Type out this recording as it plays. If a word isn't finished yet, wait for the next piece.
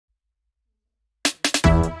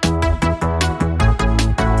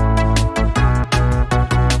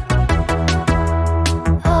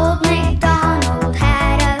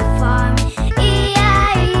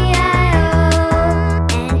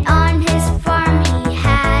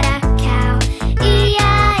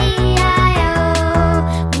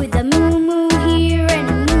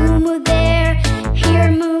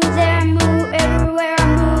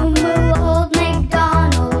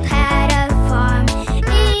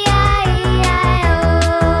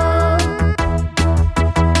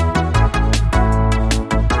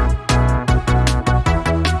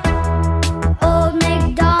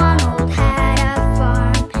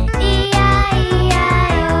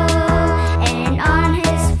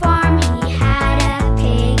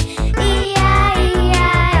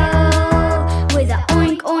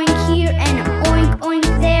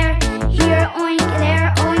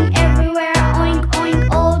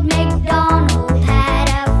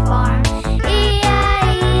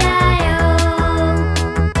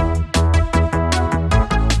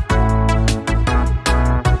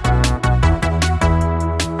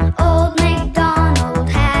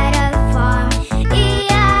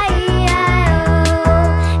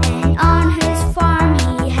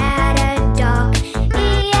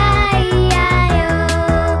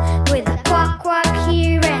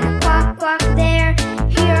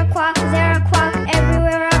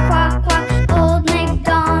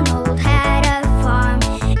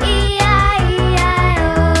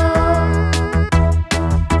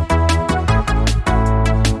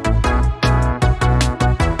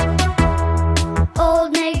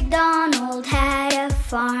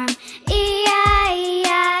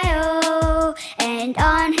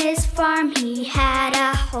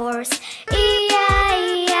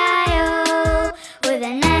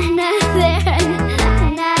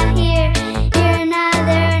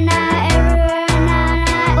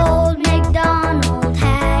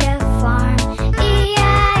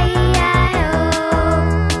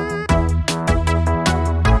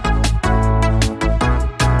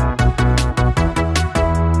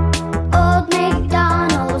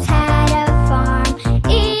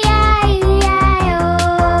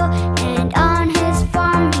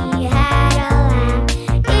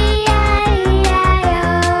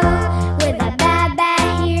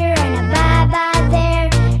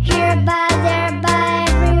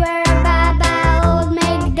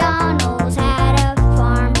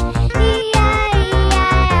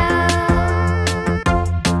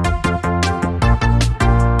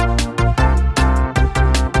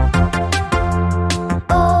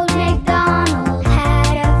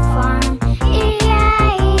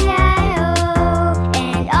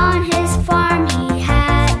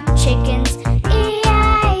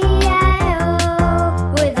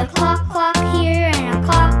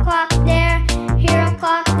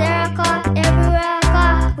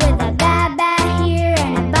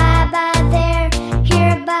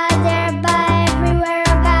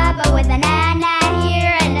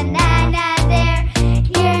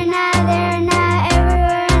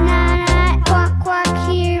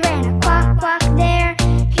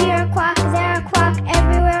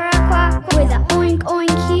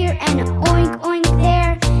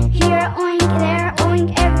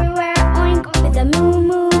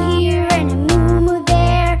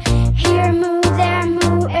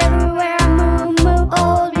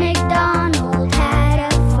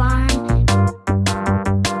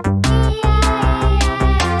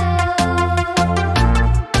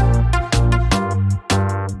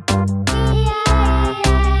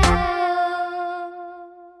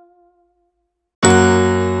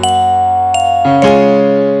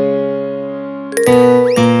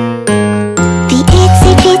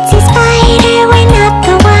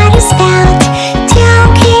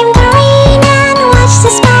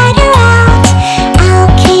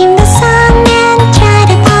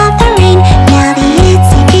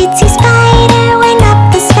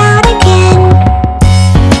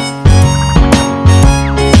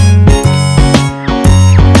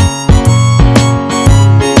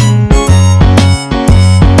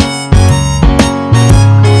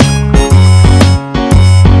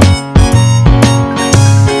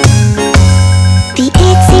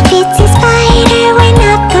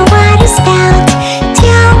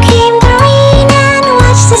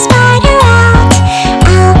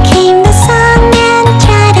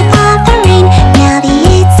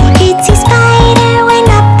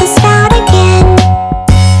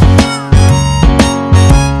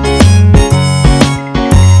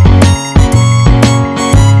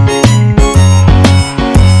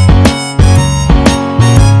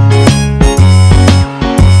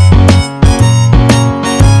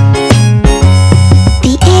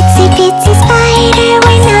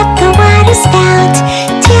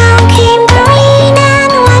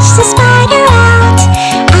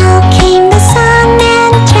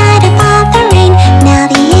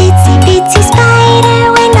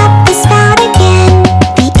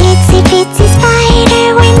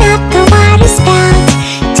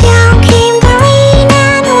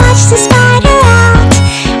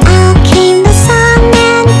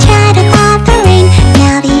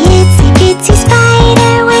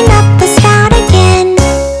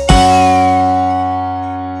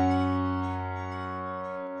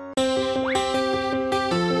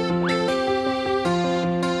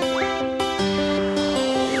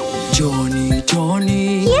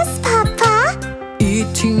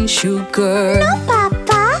eating sugar. No,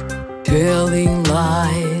 Papa. Telling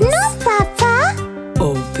lies. No, Papa.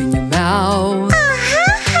 Open your mouth.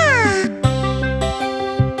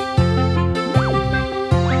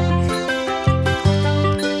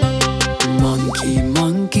 Monkey,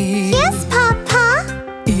 monkey. Yes, Papa.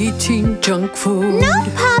 Eating junk food. No,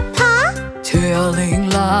 Papa.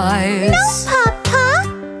 Telling lies. No, Papa.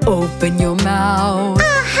 Open your mouth.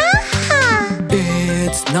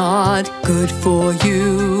 It's not good for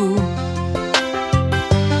you.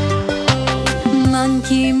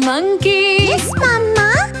 Monkey, monkey. Yes, Mama.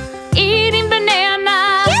 Eating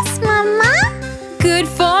banana. Yes, Mama. Good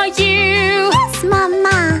for you. Yes,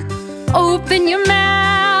 Mama. Open your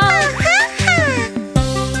mouth.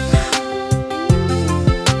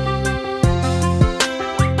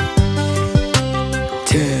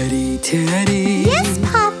 Teddy, Teddy. Yes,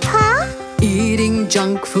 Papa. Eating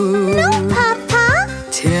junk food. No, Papa.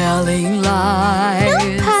 Telling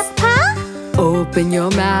lies. No, Papa. Open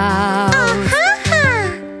your mouth.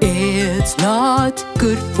 It's not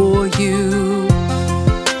good for you.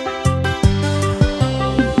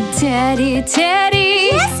 Teddy,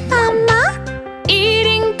 Teddy. Yes, Mama.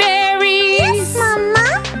 Eating berries. Yes, Mama.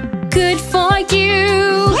 Good for you.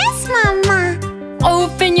 Yes, Mama.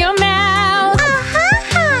 Open your mouth.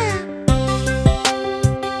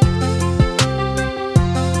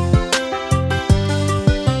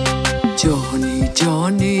 Johnny,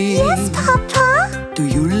 Johnny. Yes, Papa. Do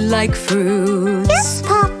you like fruits? Yes,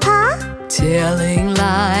 Papa. Telling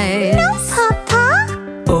lies. No, Papa.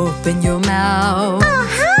 Open your mouth.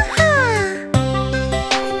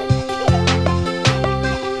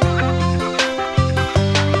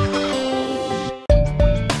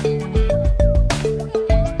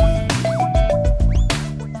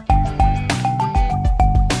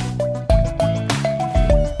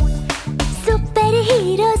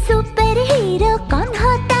 Super hero कौन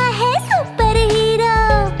होता है super hero?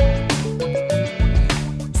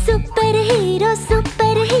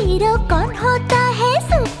 Super hero कौन होता है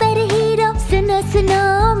super hero? सुनो सुनो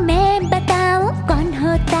मैं बताऊं कौन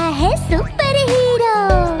होता है सुपर हीरो?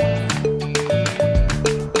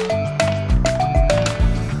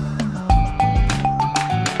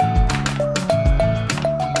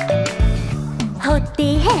 होते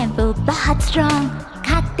हैं वो बहुत स्ट्रॉन्ग,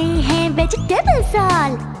 खाते हैं वेजिटेबल्स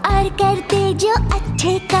ऑल, और करते जो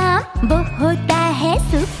अच्छे काम वो होता है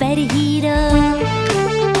सुपर हीरो।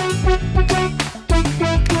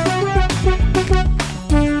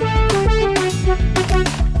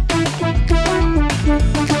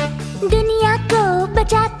 दुनिया को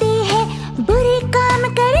बचाते हैं बुरे काम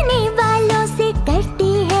करने वालों से,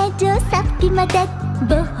 करते हैं जो सबकी मदद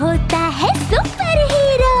वो होता है सुपर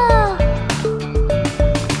हीरो।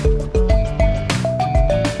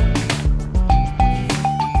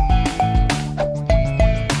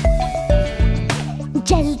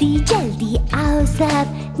 जल्दी जल्दी आओ सब,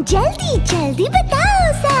 जल्दी जल्दी बताओ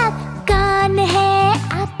सब, कौन है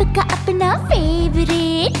आपका अपना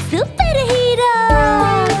favourite super hero?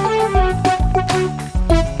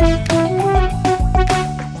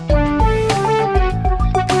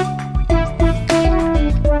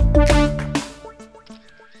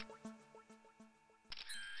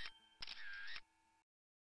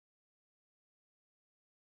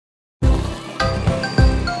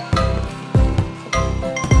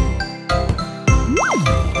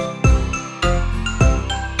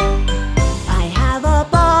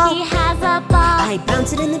 I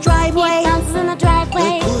bounce it in the driveway. He bounces in the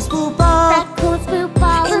driveway. The coolest blue ball. The coolest blue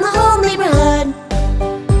ball in the whole neighborhood.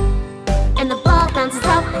 And the ball bounces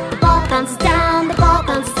up, the ball bounces down, the ball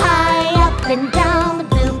bounces high up and down. The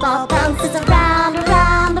blue ball bounces around,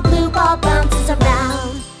 around. The blue ball bounces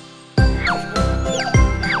around.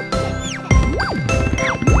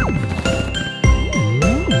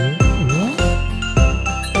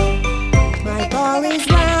 My ball is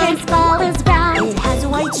round. His ball is round. It has a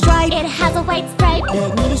white stripe. It has a white stripe. The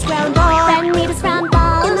neatest round ball. The neatest round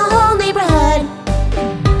ball in the whole neighborhood.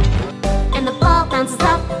 And the ball bounces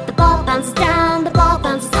up, the ball bounces down, the ball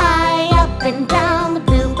bounces high up and down. The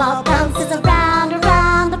blue ball bounces around,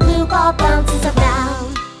 around. The blue ball bounces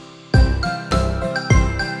around.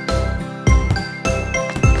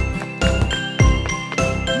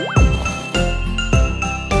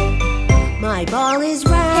 My ball is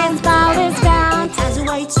round. His ball is round. It has a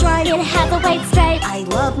white stripe. It has a white stripe. I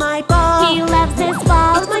love my ball. He loves his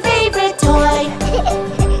ball. It's my favorite toy.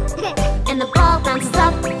 And the ball bounces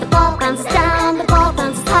up, the ball bounces down, the ball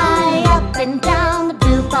bounces high up and down. The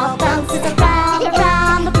blue ball bounces around,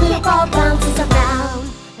 around. The blue ball bounces around.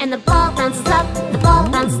 And the ball bounces up, the ball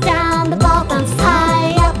bounces down, the ball bounces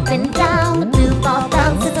high up and down. The blue ball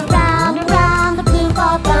bounces around, around. The blue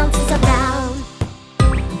ball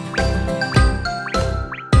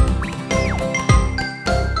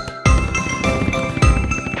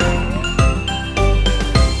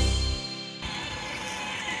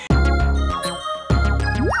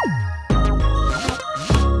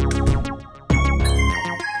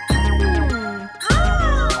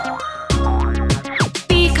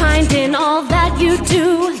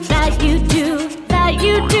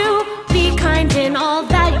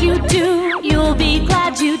you do, you'll be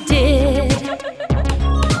glad you did.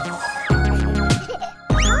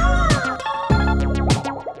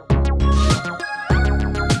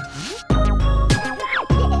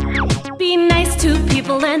 Be nice to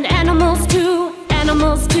people and animals too.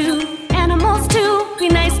 Animals too. Animals too. Be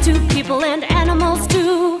nice to people and animals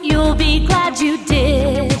too. You'll be glad you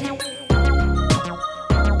did.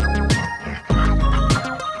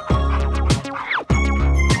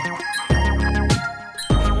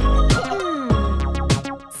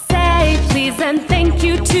 Say please and thank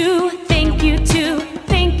you too. Thank you too.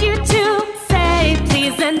 Thank you too. Say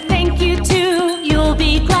please and thank you too. You'll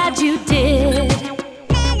be glad you did.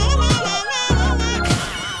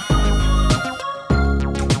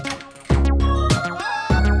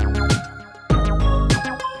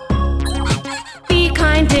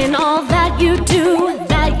 In